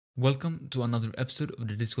Welcome to another episode of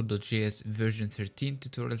the Discord.js version 13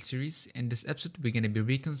 tutorial series. In this episode, we're going to be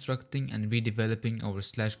reconstructing and redeveloping our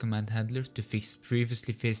slash command handler to fix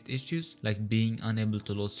previously faced issues like being unable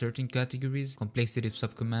to load certain categories, complexity of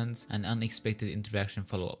subcommands, and unexpected interaction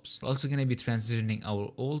follow-ups. We're also going to be transitioning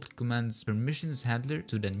our old commands permissions handler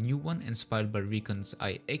to the new one inspired by RECON's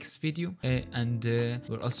IX video, and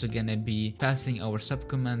we're also going to be passing our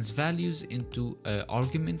subcommands values into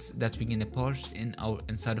arguments that we're going to parse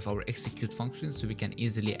inside of our execute functions so we can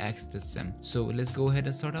easily access them. So let's go ahead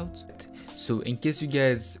and start out. So in case you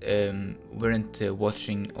guys weren't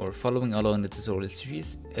watching or following along the tutorial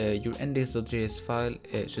series, your index.js file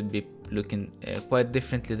should be looking quite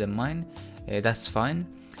differently than mine. That's fine.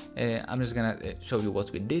 I'm just gonna show you what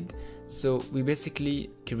we did. So we basically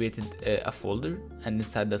created a folder, and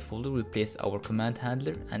inside that folder we placed our command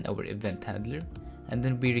handler and our event handler, and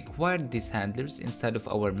then we required these handlers inside of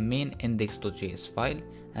our main index.js file,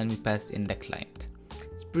 and we passed in the client.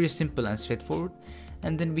 It's pretty simple and straightforward.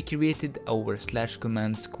 And then we created our slash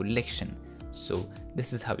commands collection. So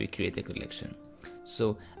this is how you create a collection.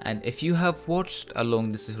 So, and if you have watched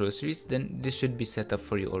along this tutorial series, then this should be set up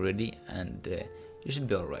for you already, and you should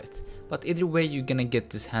be alright. But either way, you're gonna get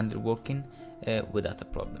this handler working without a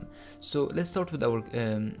problem. So let's start with our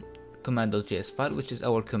command.js file, which is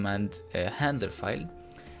our command handler file.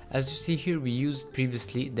 As you see here, we used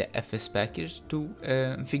previously the fs package to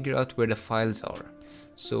figure out where the files are.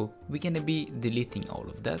 So we're gonna be deleting all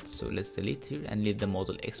of that. So let's delete here and leave the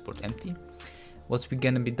model export empty. What we're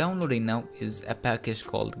gonna be downloading now is a package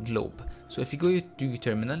called globe. So if you go to your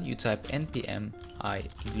terminal, you type npm I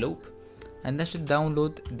globe, and that should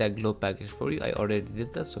download the globe package for you. I already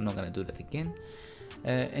did that, so I'm not gonna do that again.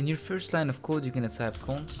 In your first line of code, you're gonna type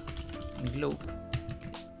const globe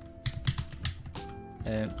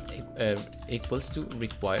equals to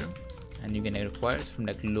require, and you're gonna require it from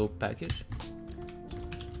the globe package,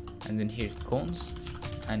 and then here const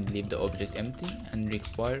and leave the object empty and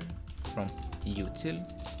require from util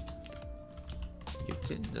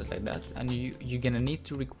just like that. And you're gonna need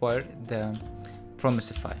to require the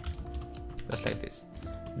promisify just like this.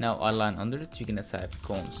 Now a line under it, you're gonna type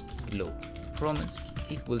const globe promise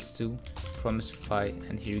equals to promisify,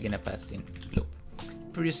 and here you're gonna pass in globe.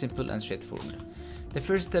 Pretty simple and straightforward. The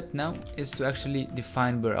first step now is to actually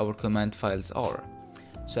define where our command files are.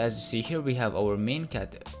 So as you see here, we have our main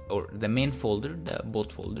the main folder, the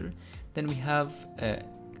bot folder. Then we have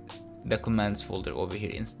the commands folder over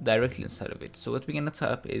here directly inside of it. So what we're gonna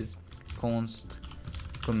type is const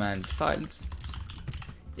command files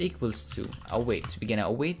equals to await. We're gonna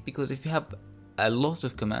await because if you have a lot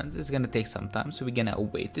of commands, it's gonna take some time. So we're gonna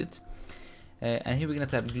await it. And here we're gonna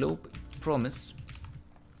type globe promise,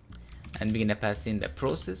 and we're gonna pass in the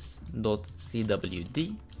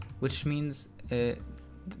process.cwd, which means the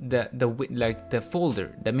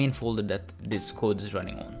folder, the main folder that this code is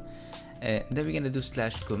running on. Then we're gonna do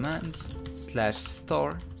slash commands slash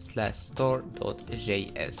star.js.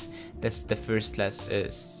 That's the first slash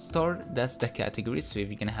star. That's the category. So if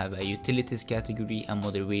you're gonna have a utilities category, a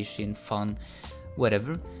moderation, fun,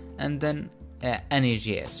 whatever, and then any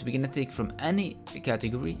JS. So we're gonna take from any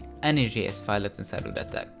category any JS file that's inside of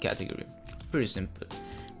that category. Pretty simple.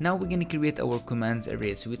 Now we're gonna create our commands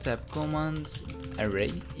array. So we type commands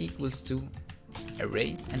array equals to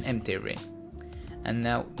array and empty array. And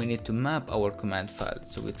now we need to map our command file.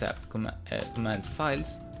 So we type command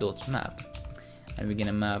files dot map, and we're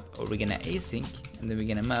gonna map, or we're gonna async, and then we're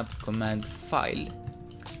gonna map command file.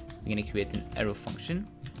 We're gonna create an arrow function.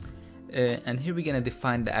 And here we're gonna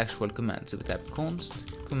define the actual command. So we type const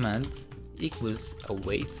command equals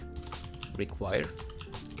await require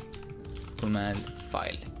command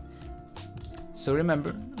file. So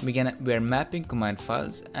remember, we're mapping command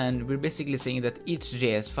files, and we're basically saying that each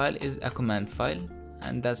JS file is a command file,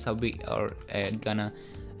 and that's how we are gonna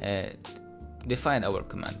define our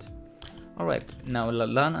command. Alright, now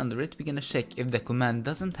line under it, we're gonna check if the command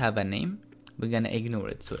doesn't have a name, we're gonna ignore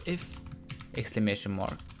it. So if exclamation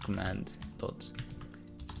mark command dot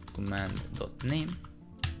name,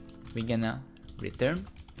 we're gonna return.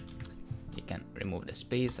 You can remove the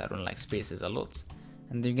space, I don't like spaces a lot.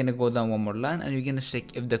 And then you're gonna go down one more line, and you're gonna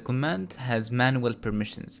check if the command has manual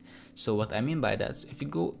permissions. So what I mean by that, if you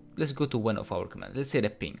go, let's go to one of our commands, let's say the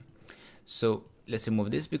ping. So let's remove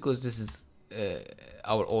this because this is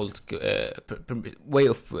our old way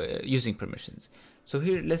of using permissions. So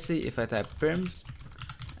here, let's say if I type perms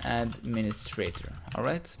administrator,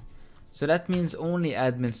 alright? So that means only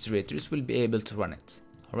administrators will be able to run it,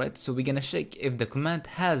 alright? So we're gonna check if the command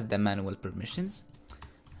has the manual permissions,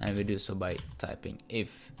 and we do so by typing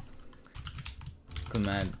if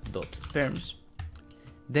command.perms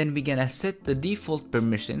then we're gonna set the default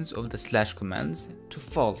permissions of the slash commands to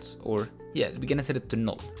false, or yeah, we're gonna set it to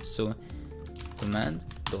null. So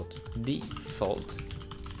command.default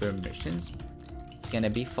permissions is gonna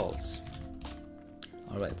be false.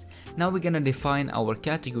 Alright, now we're gonna define our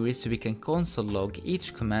categories so we can console log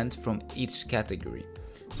each command from each category.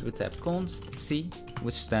 So we type const c,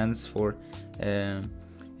 which stands for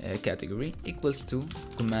category, equals to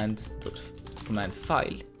command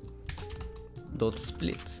file dot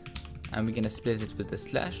split, and we're gonna split it with the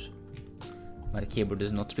slash. My keyboard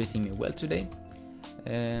is not treating me well today.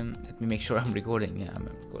 Let me make sure I'm recording. Yeah, I'm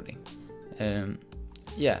recording.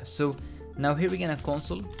 Yeah, so now here we're gonna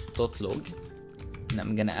console.log, and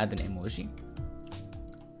I'm gonna add an emoji.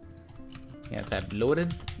 I'm gonna type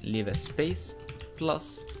loaded, leave a space,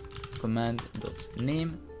 plus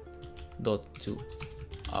command.name.to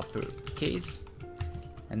uppercase,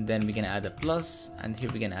 and then we're gonna add a plus, and here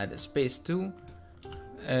we're gonna add a space too,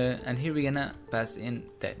 and here we're gonna pass in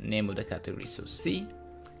the name of the category. So C,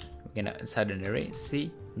 we're gonna inside an array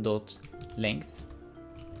C dot length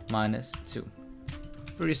 -2.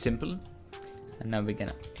 Pretty simple. And now we're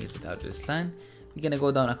gonna exit out of this line. We're gonna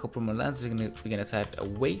go down a couple more lines. We're gonna type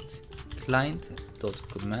await client dot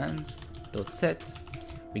commands dot set.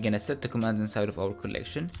 We're gonna set the commands inside of our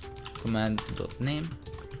collection, command dot name,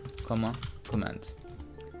 comma command,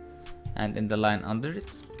 and in the line under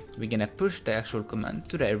it we're gonna push the actual command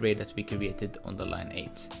to the array that we created on the line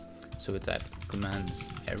 8. So we type commands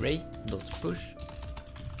array dot push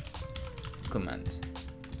command.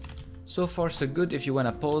 So far so good. If you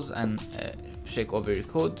wanna pause and check over your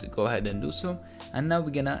code, go ahead and do so. And now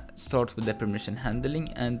we're gonna start with the permission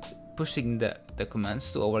handling and pushing the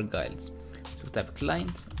commands to our guides. So type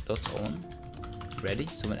client.on ready.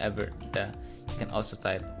 So whenever you can also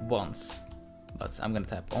type once, but I'm gonna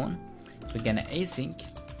type on. We're gonna async.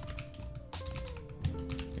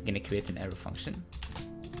 We're gonna create an error function,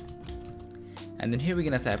 and then here we're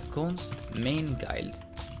gonna type const main guide.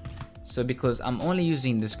 So because I'm only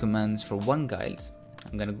using these commands for one guide,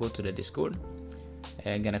 I'm gonna go to the Discord.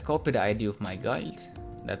 I'm gonna copy the ID of my guide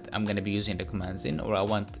that I'm gonna be using the commands in, or I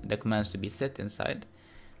want the commands to be set inside.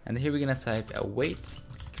 And here we're gonna type await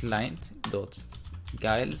client dot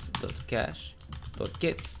guides dot cache dot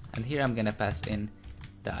get, and here I'm gonna pass in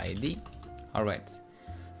the ID. Alright,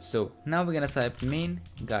 so now we're gonna type main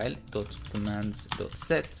guide dot commands dot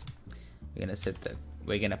set. We're gonna set that.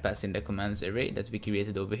 We're gonna pass in the commands array that we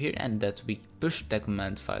created over here and that we pushed the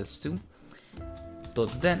command files to.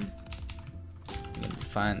 Dot then we're gonna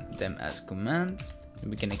define them as command, and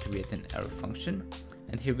we're gonna create an error function,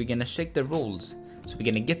 and here we're gonna check the roles. So we're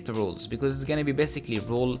gonna get the roles because it's gonna be basically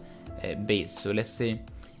role based. So let's say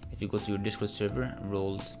if you go to your Discord server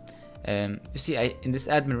roles, you see in this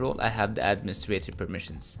admin role I have the administrator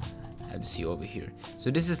permissions, as you see over here. So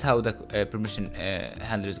this is how the permission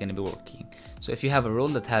handler is gonna be working. So if you have a role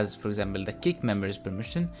that has, for example, the kick member's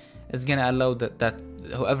permission, it's gonna allow that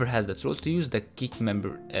whoever has that role to use the kick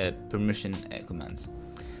member permission commands.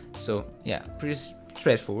 So yeah, pretty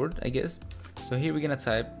straightforward, I guess. So here we're gonna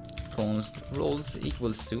type const roles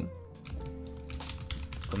equals to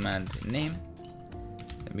command name,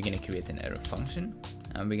 and we're gonna create an error function,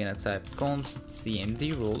 and we're gonna type const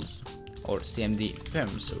cmd roles, or cmd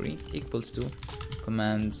perm, sorry, equals to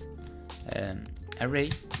commands array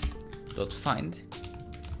dot find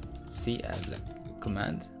c as a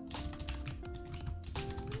command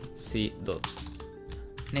c dot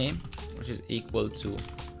name, which is equal to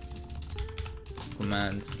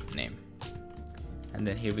command name, and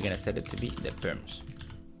then here we're gonna set it to be the perms.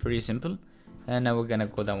 Pretty simple. And now we're gonna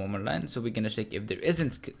go down one more line. So we're gonna check if there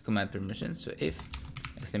isn't command permission. So if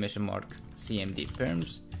exclamation mark cmd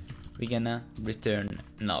perms, we're gonna return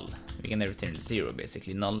null. We're gonna return 0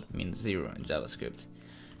 basically. Null means 0 in JavaScript.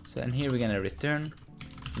 So and here we're gonna return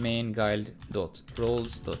main guide dot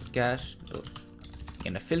roles dot cache dot. We're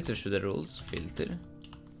gonna filter through the roles. Filter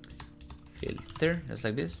just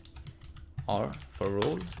like this. R for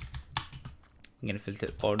role. I'm gonna filter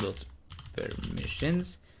r dot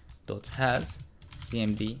permissions dot has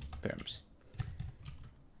cmd perms,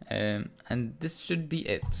 and this should be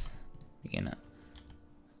it. We're gonna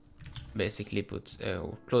basically put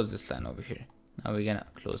close this line over here. Now we're gonna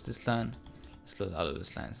close this line. Let's close all of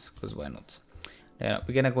these lines because why not?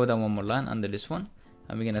 We're gonna go down one more line under this one,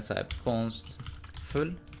 and we're gonna type const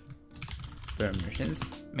full permissions.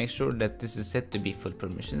 Make sure that this is set to be full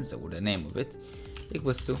permissions, or the name of it,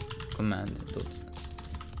 equals to command dot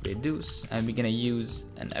reduce, and we're gonna use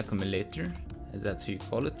an accumulator, as that's what you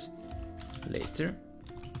call it, later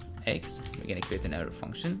x. We're gonna create an error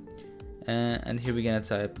function, and here we're gonna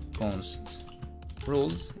type const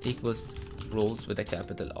roles equals roles with a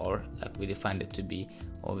capital R, like we defined it to be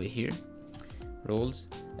over here, roles,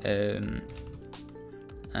 and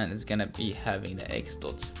it's gonna be having the x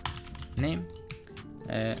dot name.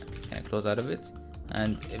 Gonna close out of it,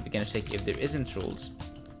 and we're gonna check if there isn't roles,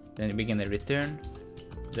 then we're gonna return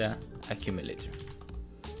the accumulator.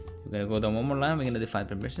 We're gonna go down one more line, we're gonna define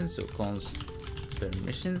permissions, so const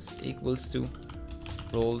permissions equals to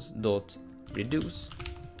roles dot reduce.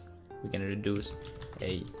 We're gonna reduce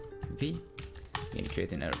a v. We're gonna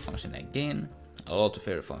create an error function again, a lot of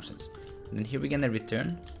error functions. And then here we're gonna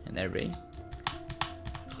return an array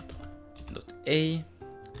dot a,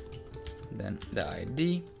 then the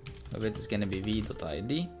id of it is gonna be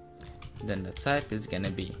v.id, then the type is gonna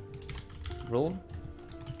be role,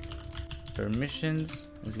 permissions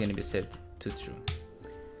is gonna be set to true.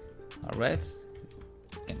 Alright,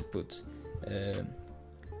 we can put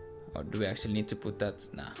or do we actually need to put that?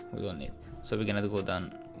 Nah, we don't need. So we're gonna go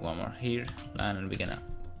down one more here line, and we're gonna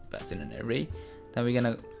pass in an array. Then we're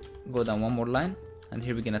gonna go down one more line, and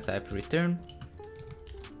here we're gonna type return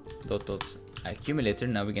dot accumulator.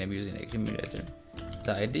 Now we're gonna be using accumulator.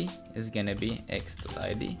 The ID is gonna be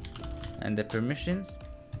x.id, and the permissions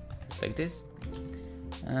is like this.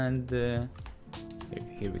 And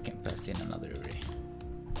here we can pass in another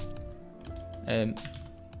array.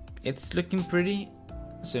 It's looking pretty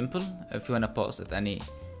simple. If you wanna pass at any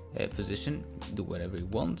position, do whatever you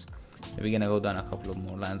want. We're gonna go down a couple of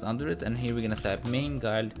more lines under it, and here we're gonna type main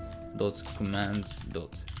guide dot commands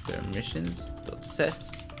dot permissions dot set.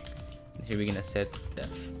 And here we're gonna set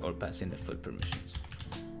or pass in the full permissions.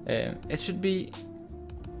 It should be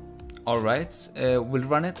alright. We'll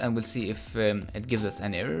run it and we'll see if it gives us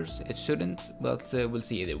any errors. It shouldn't, but we'll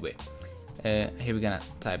see either way. Here we're gonna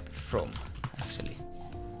type from actually.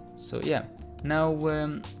 So yeah, now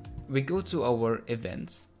we go to our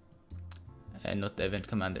events, not the event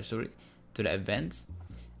commander, sorry, to the events,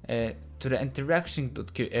 to the interaction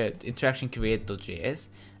create.js,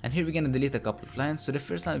 and here we're gonna delete a couple of lines. So the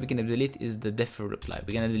first line we're gonna delete is the defer reply.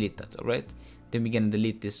 We're gonna delete that, alright? Then we're gonna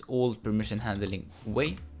delete this old permission handling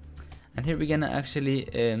way, and here we're gonna actually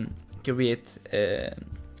create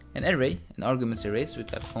an array, an arguments array. So we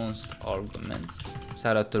type const arguments.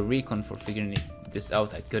 Shout out to RECON for figuring this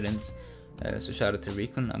out. I couldn't. So shout out to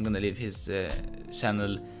RECON. I'm gonna leave his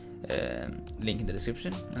channel link in the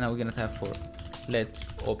description. And now we're gonna type for let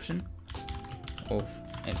option of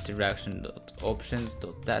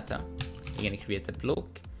interaction.options.data. We're gonna create a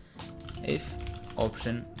block. If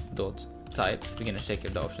option.type, we're gonna check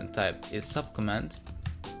if the option type is subcommand.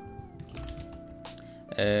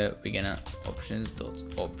 We're gonna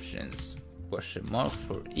options.options question mark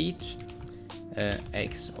for each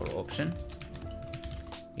x or option.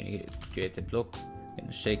 We're gonna create a block. We're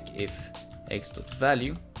gonna check if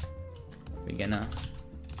x.value. We're gonna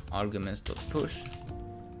arguments.push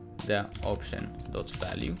the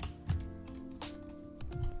option.value.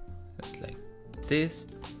 Just like this.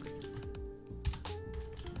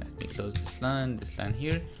 Let me close this line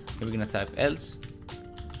here. And we're gonna type else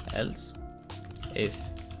if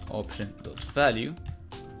option.value.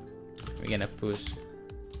 We're gonna push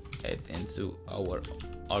it into our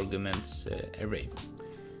arguments array.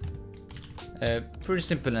 Pretty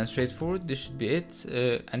simple and straightforward. This should be it.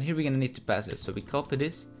 And here we're gonna need to pass it. So we copy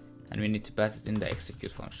this and we need to pass it in the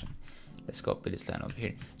execute function. Let's copy this line over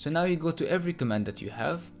here. So now you go to every command that you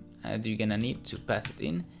have, and you're gonna need to pass it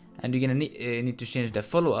in, and you're gonna need to change the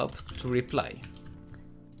follow up to reply.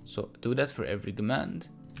 So do that for every command.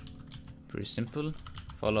 Pretty simple.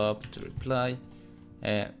 Follow up to reply.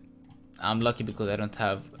 I'm lucky because I don't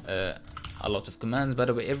have a lot of commands. By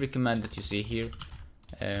the way, every command that you see here,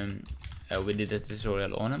 we did a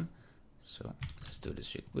tutorial on them. So let's do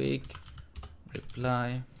this real quick.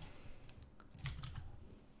 Reply.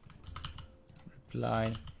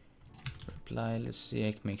 Let's see.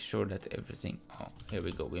 I can make sure that everything. Oh, here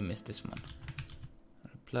we go. We missed this one.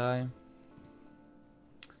 Reply.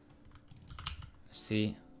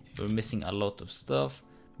 See, we're missing a lot of stuff.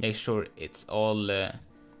 Make sure it's all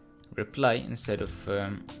reply instead of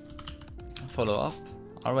follow up.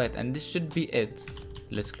 Alright, and this should be it.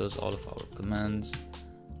 Let's close all of our commands.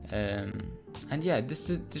 And yeah,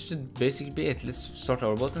 this should basically be it. Let's start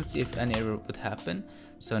our button, see if any error would happen.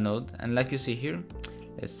 So node, and like you see here,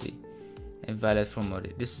 let's see, invalid from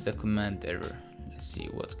what this is a command error. Let's see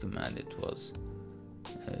what command it was.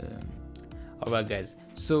 Alright guys,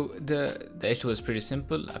 so the issue was pretty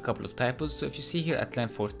simple, a couple of typos. So if you see here at line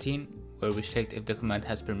 14 where we checked if the command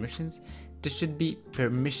has permissions, this should be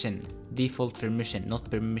permission, default permission, not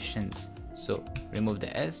permissions. So remove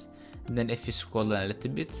the S, and then if you scroll down a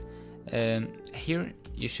little bit, Here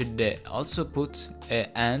you should also put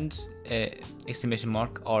and exclamation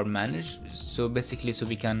mark or manage, so basically so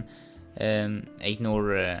we can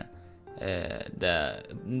ignore the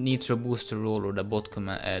nitro booster role or the bot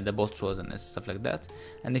command, the bot roles and stuff like that.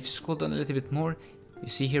 And if you scroll down a little bit more, you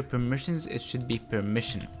see here permissions, it should be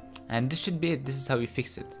permission, and this should be it. This is how we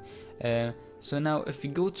fix it. So now if we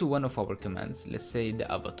go to one of our commands, let's say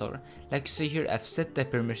the avatar, like you see here, I've set the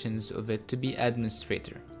permissions of it to be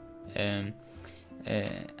administrator, and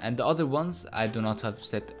the other ones I do not have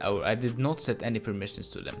set, or I did not set any permissions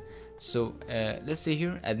to them. So let's say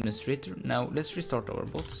here administrator. Now let's restart our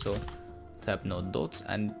bot. So type node dot,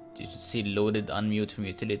 and you should see loaded, unmute from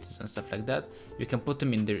utilities and stuff like that. You can put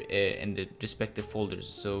them in the respective folders.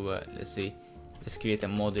 So let's create a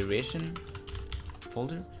moderation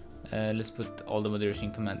folder. Let's put all the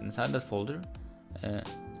moderation command inside that folder.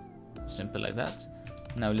 Simple like that.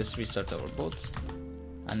 Now let's restart our bot,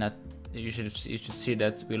 and that you should see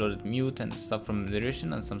that we loaded mute and stuff from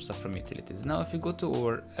moderation and some stuff from utilities. Now if you go to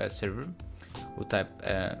our server, we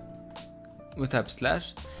type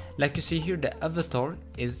slash. Like you see here, the avatar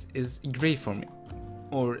is gray for me,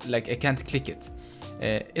 or like I can't click it.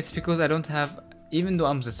 It's because I don't have, even though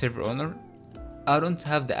I'm the server owner, I don't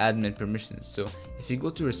have the admin permissions. So if you go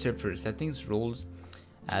to your server settings, roles,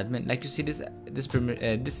 admin, like you see this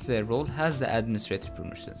role has the administrator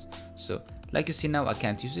permissions. So like you see now, I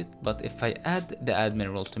can't use it, but if I add the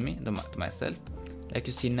admin role to myself, like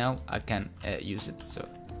you see now, I can use it. So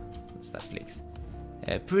stop clicks.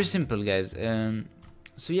 Pretty simple, guys.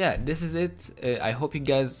 So yeah, this is it. I hope you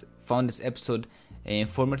guys found this episode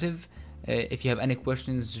informative. If you have any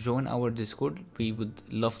questions, join our Discord. We would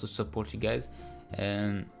love to support you guys.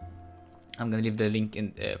 I'm gonna leave the link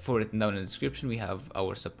for it down in the description. We have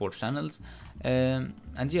our support channels. And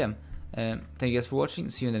yeah, thank you guys for watching.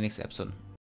 See you in the next episode.